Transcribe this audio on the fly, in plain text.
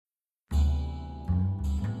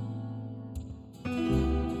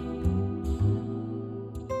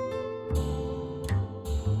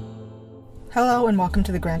Hello and welcome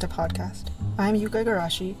to the Granta podcast. I'm Yuka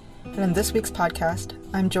Igarashi, and in this week's podcast,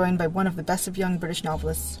 I'm joined by one of the best of young British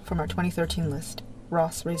novelists from our 2013 list,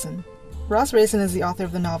 Ross Raisin. Ross Raisin is the author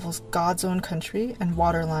of the novels God's Own Country and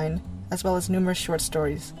Waterline, as well as numerous short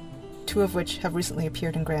stories, two of which have recently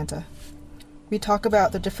appeared in Granta. We talk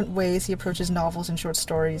about the different ways he approaches novels and short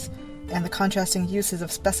stories, and the contrasting uses of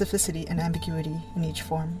specificity and ambiguity in each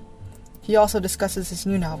form. He also discusses his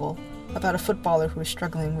new novel about a footballer who is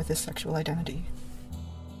struggling with his sexual identity.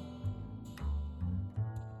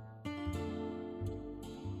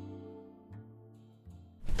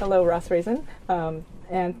 Hello, Ross Raisin,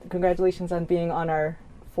 and congratulations on being on our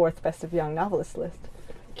 4th Best of Young Novelist list.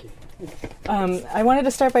 Thank you. I wanted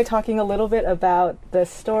to start by talking a little bit about the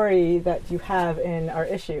story that you have in our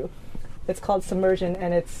issue. It's called Submersion,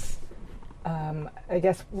 and it's I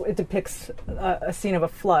guess it depicts a scene of a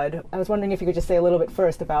flood. I was wondering if you could just say a little bit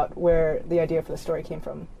first about where the idea for the story came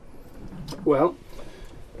from. Well,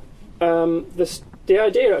 the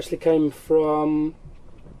idea actually came from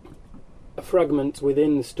a fragment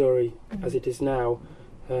within the story as it is now.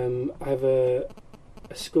 I have a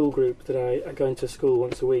school group that I go into school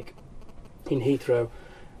once a week in Heathrow,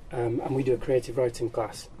 and we do a creative writing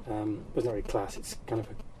class. Well, it's not really class, it's kind of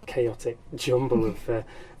a chaotic jumble of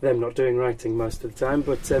them not doing writing most of the time.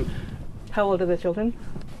 But how old are the children?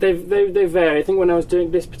 They vary. I think when I was doing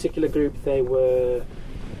this particular group, they were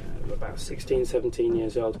about 16, 17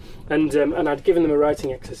 years old, and I'd given them a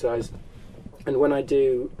writing exercise. And when I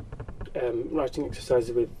do writing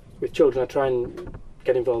exercises with children, I try and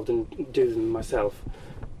get involved and do them myself,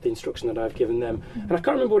 the instruction that I've given them. And I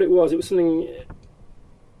can't remember what it was. It was something.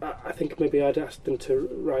 I think maybe I'd asked them to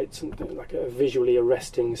write something like a visually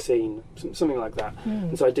arresting scene, something like that.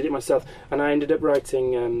 And so I did it myself, and I ended up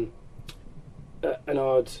writing an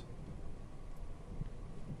odd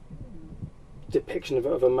depiction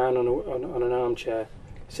of a man on an armchair,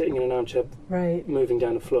 sitting in an armchair, right, moving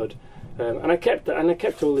down a flood. And I kept that, and I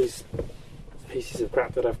kept all these pieces of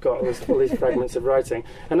crap that I've got, all these fragments of writing,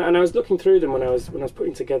 and I was looking through them when I was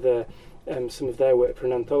putting together some of their work for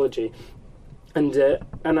an anthology. And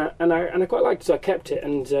I quite liked it, so I kept it,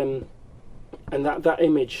 and that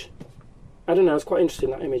image, I don't know, I was quite interested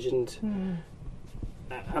in that image, and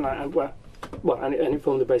it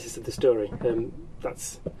formed the basis of the story.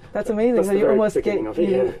 That's amazing. That's so you almost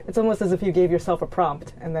It's almost as if you gave yourself a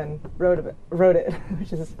prompt and then wrote it,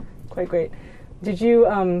 which is quite great. Did you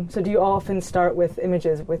so do you often start with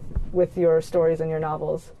images with your stories and your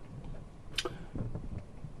novels?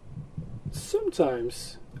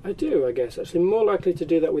 Sometimes I do, I guess. Actually, more likely to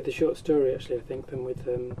do that with the short story, actually, I think, than with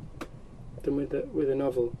a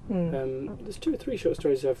novel. There's 2 or 3 short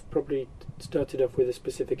stories I've probably started off with a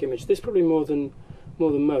specific image. This probably more than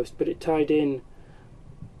most, but it tied in.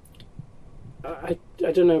 I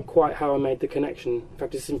don't know quite how I made the connection. In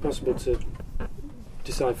fact, it's impossible to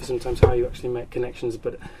decipher sometimes how you actually make connections.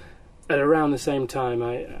 But at around the same time,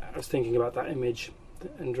 I was thinking about that image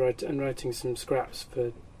and writing some scraps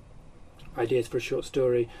for ideas for a short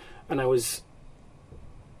story, and I was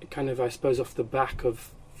kind of, I suppose, off the back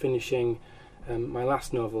of finishing my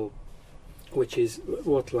last novel, which is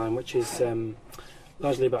Waterline, which is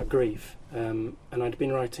largely about grief, and I'd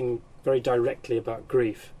been writing very directly about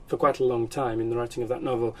grief for quite a long time in the writing of that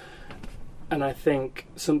novel, and I think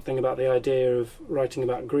something about the idea of writing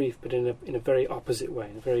about grief, but in a very opposite way,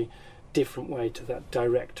 in a very different way to that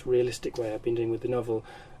direct, realistic way I've been doing with the novel,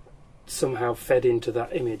 somehow fed into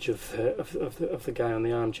that image of the guy on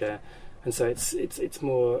the armchair, and so it's a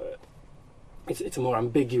more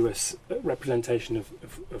ambiguous representation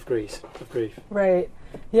of grief. Right.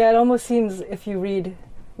 Yeah. It almost seems, if you read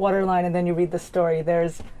Waterline and then you read the story,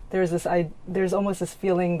 there's almost this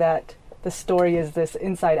feeling that the story is this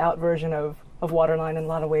inside-out version of Waterline in a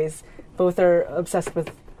lot of ways. Both are obsessed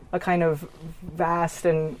with a kind of vast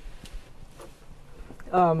and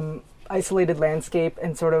isolated landscape,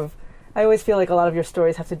 and sort of, I always feel like a lot of your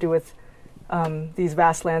stories have to do with these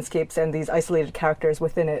vast landscapes and these isolated characters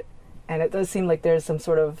within it, and it does seem like there's some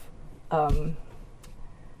sort of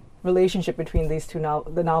relationship between these two,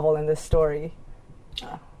 the novel and this story.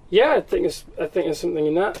 Yeah, I think there's something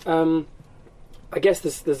in that. I guess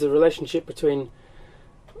there's a relationship between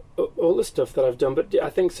all the stuff that I've done, but I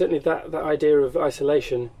think certainly that idea of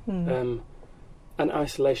isolation and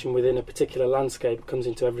isolation within a particular landscape comes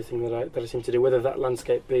into everything that I seem to do, whether that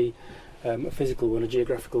landscape be a physical one, a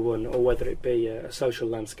geographical one, or whether it be a social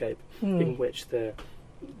landscape in which the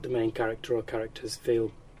main character or characters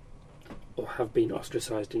feel or have been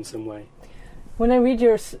ostracised in some way. When I read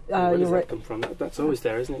your where does that come from? That's always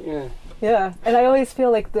there, isn't it? Yeah. Yeah, and I always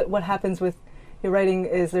feel like what happens with your writing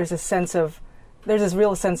is there's a sense of there's this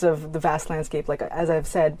real sense of the vast landscape, like as I've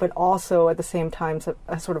said, but also at the same time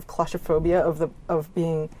a sort of claustrophobia of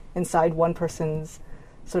being inside one person's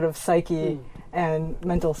sort of psyche and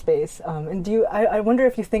mental space. And I wonder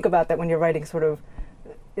if you think about that when you're writing, sort of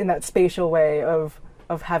in that spatial way of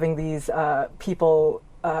having these people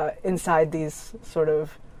inside these sort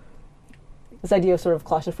of, this idea of sort of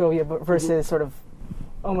claustrophobia versus sort of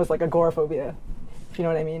almost like agoraphobia, if you know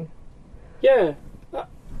what I mean. Yeah.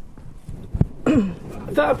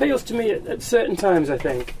 That appeals to me at certain times, I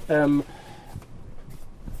think. The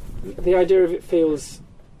idea of it feels,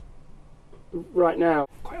 right now,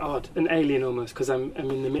 quite odd and alien almost, because I'm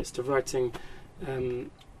in the midst of writing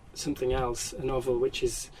something else, a novel, which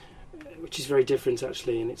is very different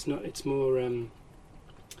actually, and it's more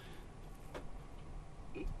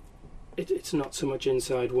it's not so much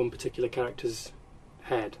inside one particular character's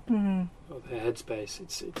head or their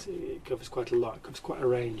headspace. It covers quite a lot. It covers quite a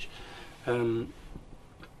range, and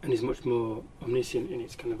is much more omniscient in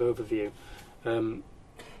its kind of overview. Do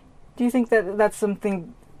you think that that's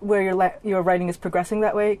something where your writing is progressing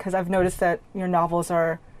that way? Because I've noticed that your novels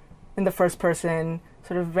are in the first person,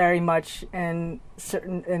 sort of very much in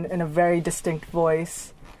a very distinct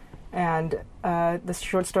voice, and the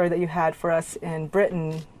short story that you had for us in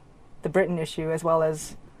Britain, the Britain issue, as well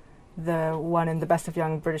as the one in the Best of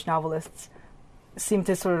Young British Novelists, seem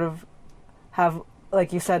to sort of have,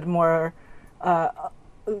 like you said, more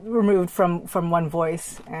removed from one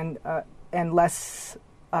voice and less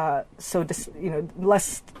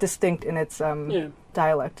less distinct in its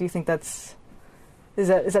dialect. Do you think is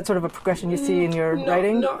that sort of a progression you see in your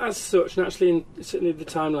writing? Not as such, and actually, certainly the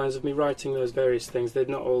timelines of me writing those various things, they've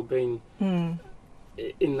not all been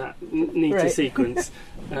in that neater sequence.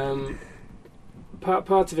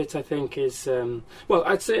 Part of it, I think, is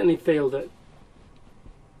I'd certainly feel that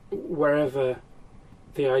wherever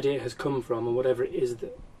the idea has come from, and whatever it is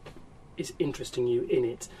that is interesting you in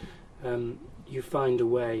it, you find a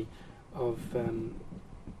way of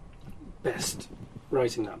best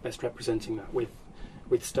writing that, best representing that with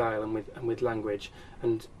style and with language,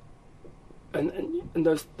 and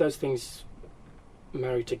those things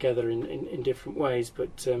marry together in different ways,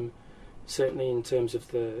 but certainly in terms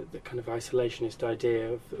of the kind of isolationist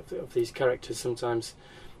idea of these characters, sometimes,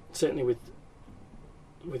 certainly with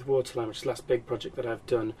Waterline, which is the last big project that I've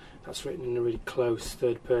done, that's written in a really close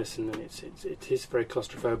third person, and it is very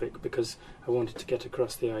claustrophobic, because I wanted to get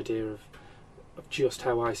across the idea of just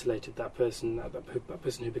how isolated that person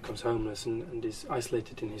who becomes homeless and is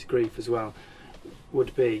isolated in his grief as well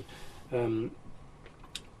would be.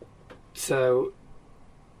 So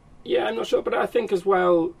yeah, I'm not sure, but I think as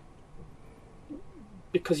well,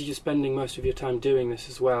 because you're spending most of your time doing this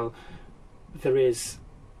as well, there is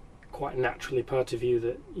quite naturally part of you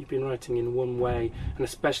that you've been writing in one way, and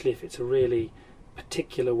especially if it's a really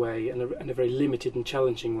particular way and a very limited and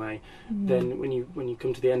challenging way, then when you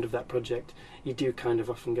come to the end of that project, you do kind of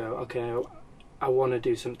often go, okay, I want to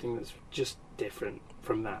do something that's just different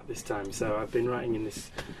from that this time. So I've been writing in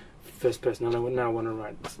this first person, and I now want to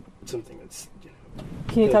write something that's,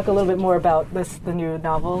 Can you talk a little bit more about the new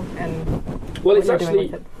novel and what you're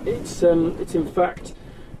doing with it? It's in fact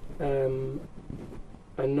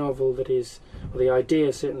a novel that is, the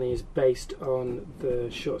idea certainly is based on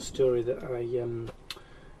the short story that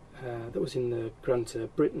that was in the Granta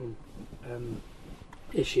Britain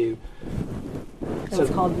issue.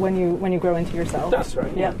 It's called When You Grow Into Yourself. That's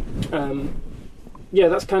right. Yeah.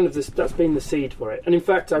 That's kind of that's been the seed for it. And in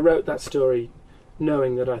fact, I wrote that story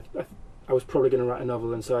knowing that I was probably going to write a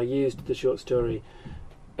novel, and so I used the short story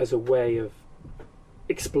as a way of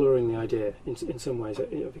exploring the idea in some ways,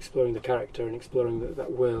 of exploring the character and exploring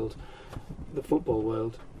that world, the football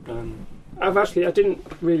world. I didn't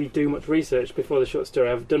really do much research before the short story.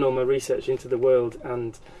 I've done all my research into the world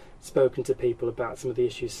and spoken to people about some of the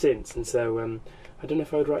issues since, and so I don't know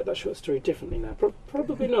if I would write that short story differently now.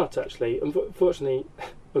 Probably not, actually. Unfortunately,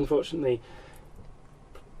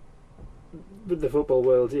 the football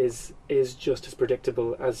world is just as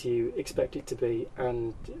predictable as you expect it to be,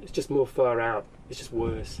 and it's just more far out. It's just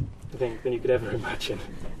worse, I think, than you could ever imagine.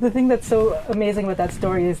 The thing that's so amazing with that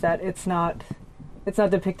story is that it's not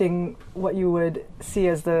depicting what you would see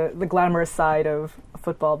as the glamorous side of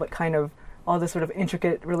football, but kind of all the sort of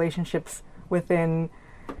intricate relationships within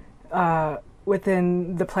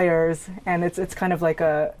the players, and it's kind of like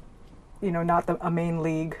not a main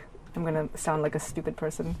league. I'm going to sound like a stupid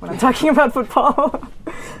person when I'm talking about football.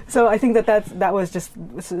 So I think that was just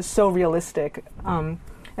so realistic.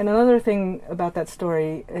 And another thing about that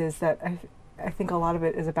story is that I think a lot of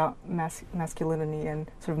it is about masculinity and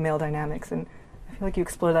sort of male dynamics, and I feel like you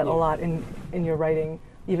explore that a lot in your writing.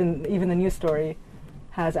 even the news story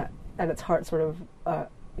has at its heart sort of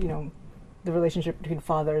the relationship between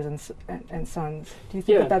fathers and sons. Do you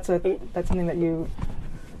think that that's something that you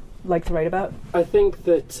like to write about? I think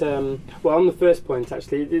that on the first point,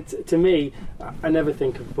 actually, to me, I never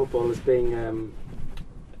think of football as being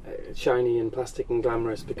shiny and plastic and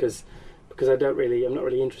glamorous because I'm not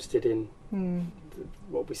really interested in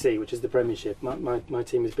what we see, which is the Premiership. My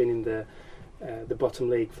team has been in the bottom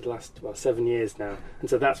league for the last 7 years now, and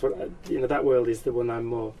so that's what that world is the one I'm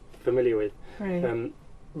more familiar with. Right.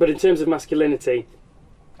 But in terms of masculinity,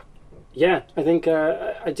 I think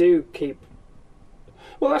I do keep.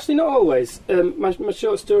 Well, actually, not always. My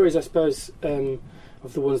short stories, I suppose,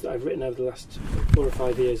 of the ones that I've written over the last 4 or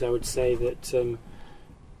 5 years, I would say that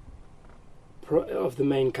of the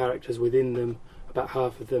main characters within them, about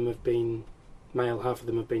half of them have been male, half of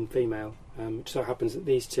them have been female. Which so happens that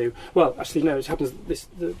these two. Well, actually, no. It happens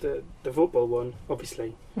that the football one,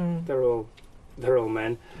 obviously, they're all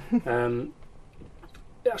men.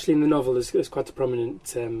 Actually, in the novel, there's quite a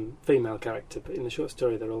prominent female character, but in the short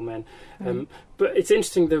story, they're all men. But it's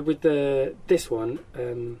interesting that with this one,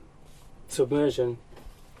 Submersion,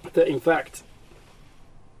 that in fact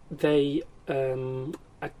they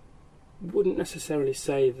I wouldn't necessarily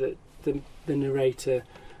say that the narrator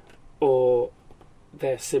or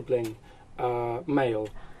their sibling are male,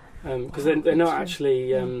 because they're not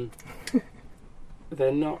actually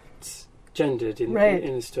they're not gendered in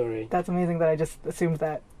the story. That's amazing that I just assumed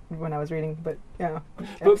that when I was reading, but yeah.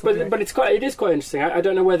 But it is quite interesting. I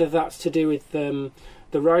don't know whether that's to do with the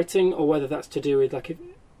writing or whether that's to do with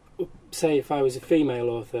if I was a female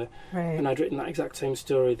author and I'd written that exact same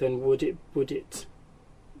story, then would it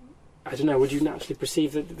I don't know, would you naturally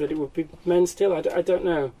perceive that it would be men still? I don't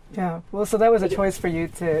know. Yeah, well, so that was a choice for you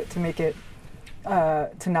to make it,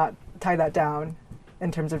 to not tie that down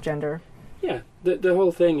in terms of gender. Yeah, the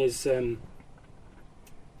whole thing is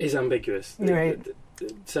ambiguous. Right.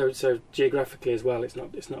 So geographically as well, it's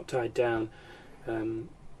not tied down.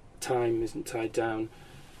 Time isn't tied down,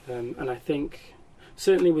 and I think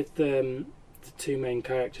certainly with the two main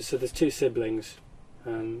characters. So there's two siblings.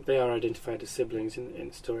 They are identified as siblings in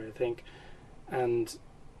the story, I think, and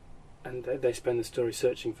they spend the story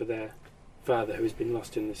searching for their father who has been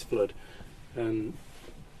lost in this flood. And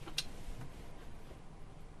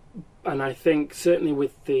I think certainly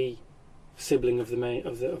with the sibling of the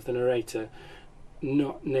narrator,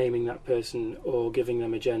 not naming that person or giving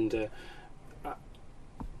them a gender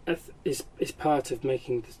is part of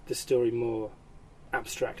making the story more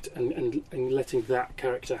abstract and letting that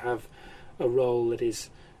character have a role that is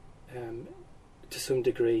to some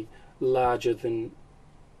degree larger than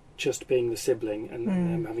just being the sibling and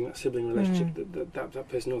having that sibling relationship that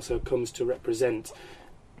person also comes to represent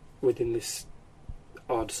within this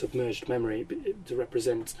odd submerged memory, to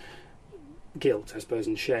represent guilt, I suppose,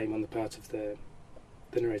 and shame on the part of the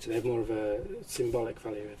narrator. They have more of a symbolic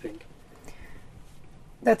value, I think.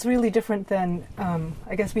 That's really different than,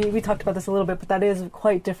 I guess we talked about this a little bit, but that is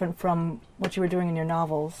quite different from what you were doing in your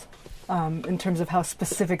novels, in terms of how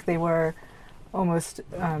specific they were. Almost,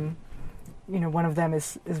 one of them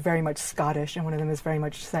is very much Scottish, and one of them is very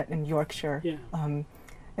much set in Yorkshire. Yeah.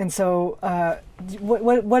 And so,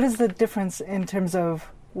 what is the difference in terms of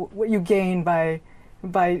what you gain by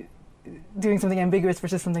doing something ambiguous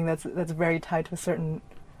versus something that's very tied to a certain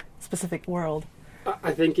specific world?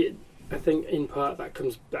 I think in part that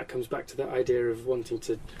comes back to that idea of wanting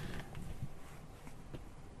to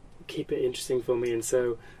keep it interesting for me, and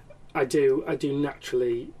so I do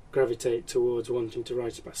naturally gravitate towards wanting to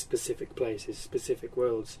write about specific places, specific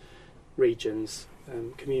worlds, regions,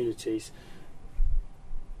 communities.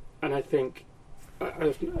 And I think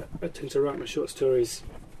I tend to write my short stories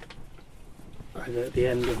either at the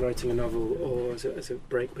end of writing a novel or as a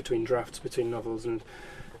break between drafts between novels, and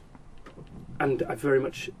I very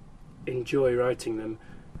much enjoy writing them,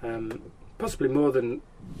 possibly more than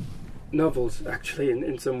novels actually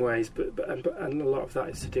in some ways, but a lot of that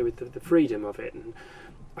is to do with the freedom of it. And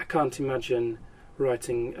I can't imagine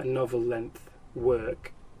writing a novel length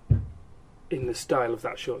work in the style of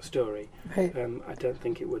that short story. Right. I don't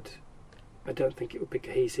think it would be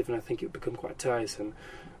cohesive, and I think it would become quite tiresome.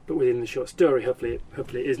 But within the short story, hopefully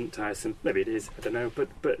it isn't tiresome. Maybe it is. I don't know.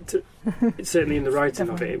 But it's certainly in the writing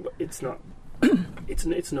of it, it's not.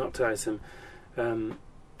 It's not tiresome.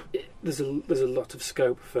 There's a lot of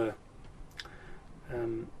scope for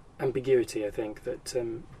ambiguity, I think, that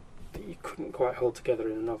you couldn't quite hold together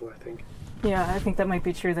in a novel, I think. Yeah, I think that might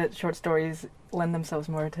be true, that short stories lend themselves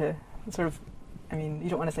more to sort of, I mean, you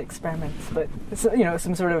don't want to say experiments, but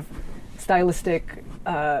some sort of stylistic,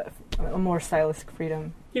 a more stylistic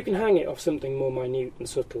freedom. You can hang it off something more minute and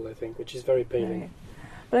subtle, I think, which is very appealing. Right.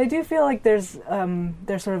 But I do feel like there's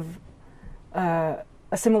sort of a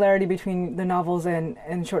similarity between the novels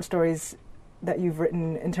and short stories that you've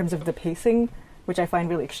written in terms of the pacing, which I find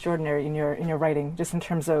really extraordinary in your writing, just in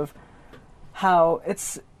terms of how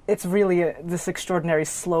it's really this extraordinary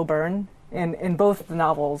slow burn in both the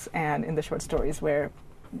novels and in the short stories, where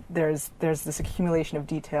there's this accumulation of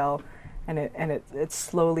detail, and it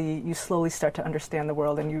slowly you start to understand the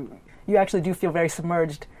world, and you actually do feel very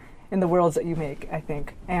submerged in the worlds that you make, I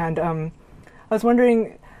think. And I was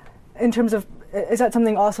wondering, in terms of, is that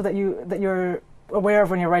something also that you're aware of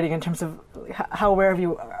when you're writing, in terms of how aware of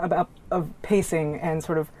you of pacing and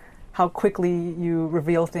sort of how quickly you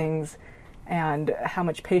reveal things and how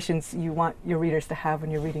much patience you want your readers to have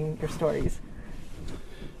when you're reading your stories?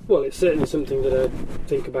 Well, it's certainly something that I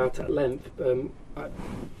think about at length. I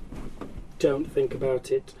don't think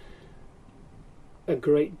about it a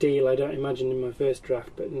great deal, I don't imagine, in my first draft,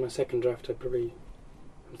 but in my second draft I'm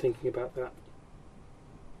thinking about that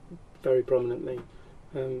very prominently.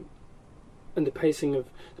 And the pacing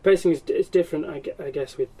is different, I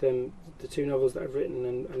guess, with the two novels that I've written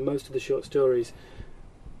and most of the short stories.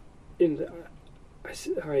 I'm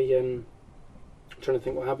trying to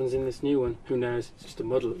think what happens in this new one. Who knows? It's just a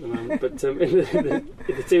muddle at the moment. But in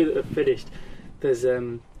the two that are finished, there's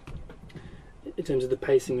in terms of the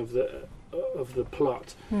pacing of the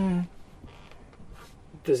plot,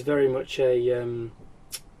 there's very much an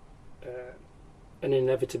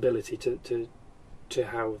inevitability to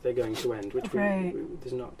how they're going to end, which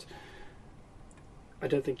there's not. I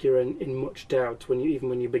don't think you're in much doubt when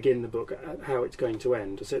you begin the book at how it's going to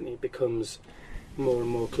end. Certainly, it becomes more and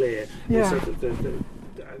more clear. Yeah. So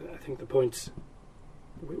I think the point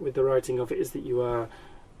with the writing of it is that you're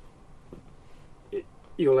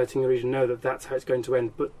letting the reader know that that's how it's going to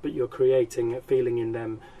end, but you're creating a feeling in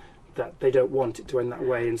them that they don't want it to end that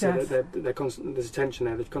way, and so yes. they're constantly, there's a tension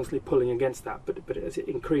there. They're constantly pulling against that, but as it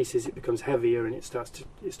increases, it becomes heavier and it starts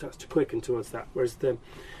to quicken towards that. Whereas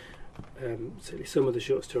certainly some of the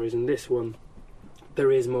short stories in this one,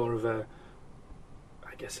 there is more of a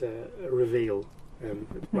reveal.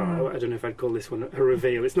 Well, I don't know if I'd call this one a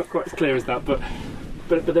reveal. It's not quite as clear as that, but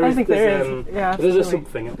there is. There's a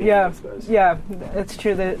something at the end, I suppose. Yeah, it's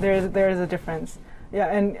true that there is a difference. Yeah,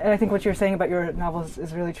 and I think what you're saying about your novels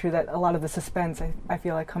is really true, that a lot of the suspense, I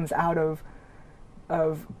feel like, comes out of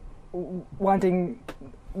wanting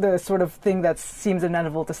the sort of thing that seems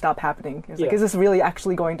inevitable to stop happening. It's like, is this really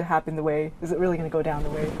actually going to happen is it really going to go down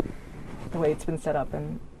the way it's been set up?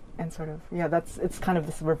 And sort of, it's kind of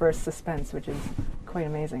this reverse suspense, which is quite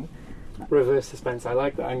amazing. Reverse suspense, I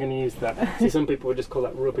like that. I'm going to use that. See, some people would just call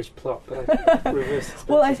that rubbish plot, but I think reverse suspense.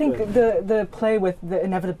 Well, I think the play with the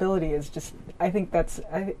inevitability is just. I think it's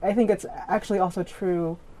actually also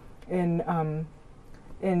true in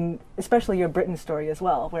especially your Britain story as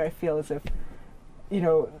well, where I feel as if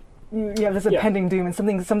you have this impending doom and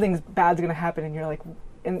something's bad's going to happen, and you're like,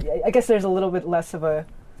 and I guess there's a little bit less of a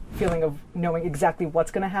feeling of knowing exactly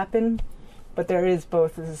what's going to happen, but there is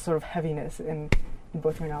both this sort of heaviness in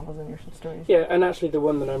both your novels and your short stories. Yeah, and actually the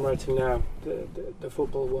one that I'm writing now, the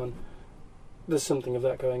football one, there's something of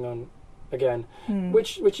that going on again,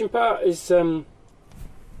 which in part is no,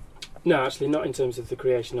 actually not in terms of the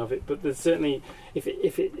creation of it, but there's certainly, if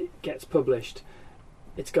it gets published,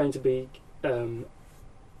 it's going to be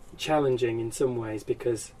challenging in some ways,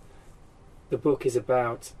 because the book is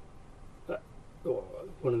about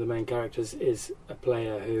one of the main characters is a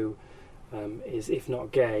player who is, if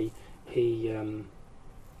not gay, he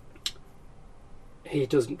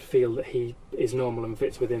doesn't feel that he is normal and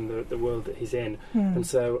fits within the world that he's in. And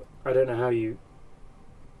so I don't know how you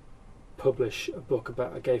publish a book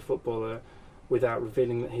about a gay footballer without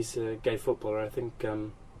revealing that he's a gay footballer. I think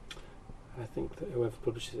that whoever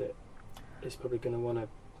publishes it is probably going to want to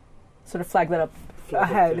sort of flag that up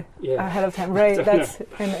ahead of time, right? And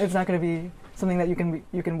it's not going to be something that you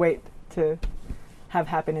can wait to have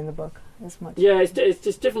happen in the book as much. Yeah, it's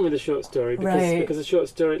just different with a short story, because a short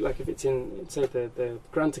story, like if it's in, say, the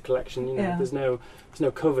Granta collection, there's no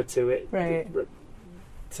cover to it, right?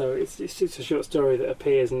 So it's just a short story that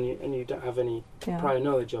appears, and you don't have any prior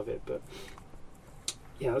knowledge of it. But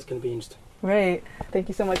yeah, that's going to be interesting. Right. Thank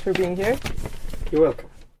you so much for being here. You're welcome.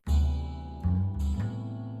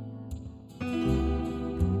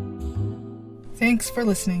 Thanks for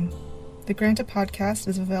listening. The Granta podcast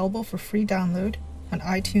is available for free download on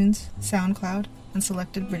iTunes, SoundCloud, and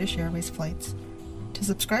selected British Airways flights. To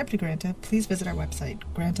subscribe to Granta, please visit our website,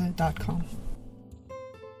 granta.com.